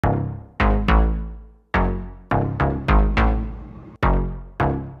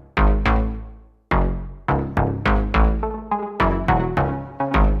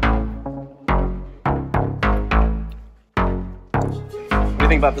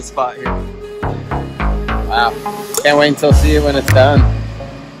think about this spot here? Wow. Can't wait until see it when it's done.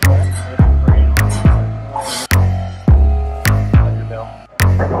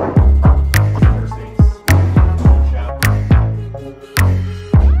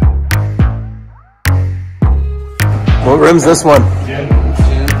 What room's this one?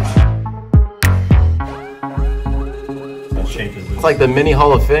 It's like the mini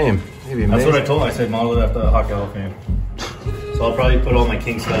Hall of Fame. That's what I told him. I said model it after the Hockey Hall of Fame. So I'll probably put all my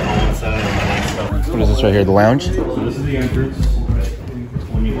king stuff on one side and my night stuff. What is this right here, the lounge? So this is the entrance.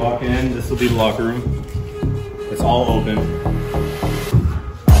 When you walk in, this will be the locker room. It's all open.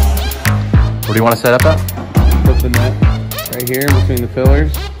 Where do you want to set up at? Put the net right here between the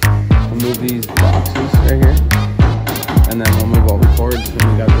pillars. We'll move these boxes right here. And then we'll move all the cords, and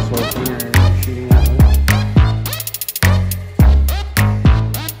we got this whole thing right shooting out of it.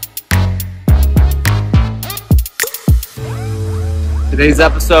 Today's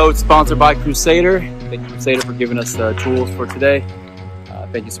episode sponsored by Crusader. Thank you, Crusader, for giving us the tools for today.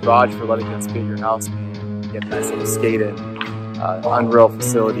 Thank you, Sparaj, for letting us be at your house and get a nice little skate and unreal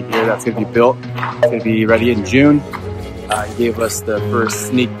facility here that's going to be built. It's going to be ready in June. He gave us the first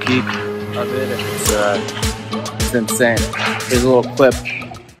sneak peek of it, and it's insane. Here's a little clip.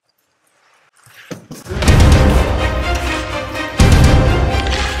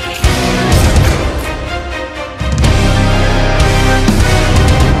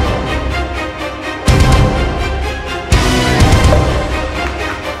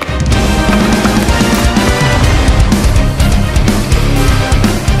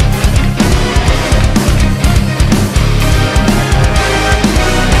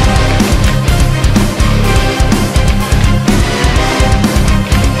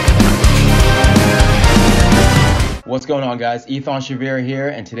 What's going on, guys? Itan here,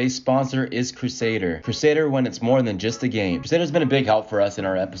 and today's sponsor is Crusader. Crusader, when it's more than just a game. Crusader's been a big help for us in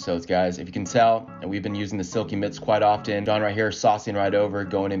our episodes, guys. If you can tell, and we've been using the silky mitts quite often. John right here, saucing right over,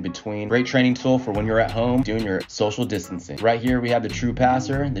 going in between. Great training tool for when you're at home doing your social distancing. Right here, we have the True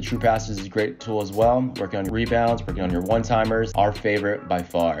Passer. The True Passer is a great tool as well. Working on your rebounds, working on your one-timers. Our favorite by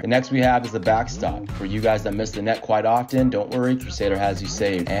far. The next we have is the Backstop. For you guys that miss the net quite often, don't worry, Crusader has you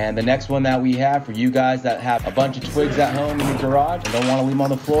saved. And the next one that we have for you guys that have a bunch of twigs at home in your garage and don't want to leave them on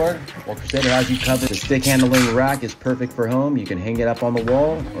the floor, well, Crusader has you covered. The stick handling rack is perfect for home. You can hang it up on the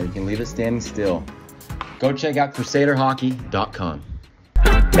wall or you can leave it standing still. Go check out crusaderhockey.com.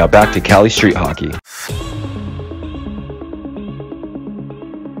 Now back to Cali Street Hockey.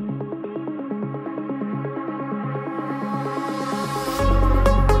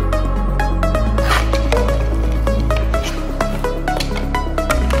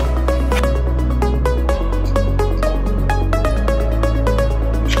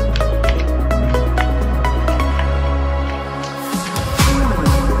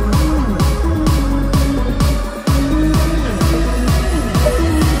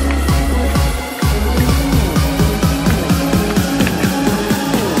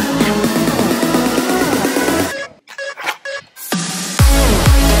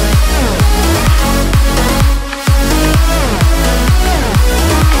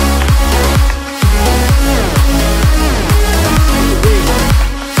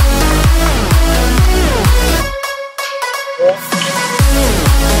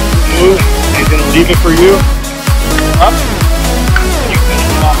 He's gonna leave it for you. Up. You finish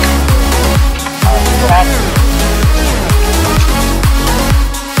it off.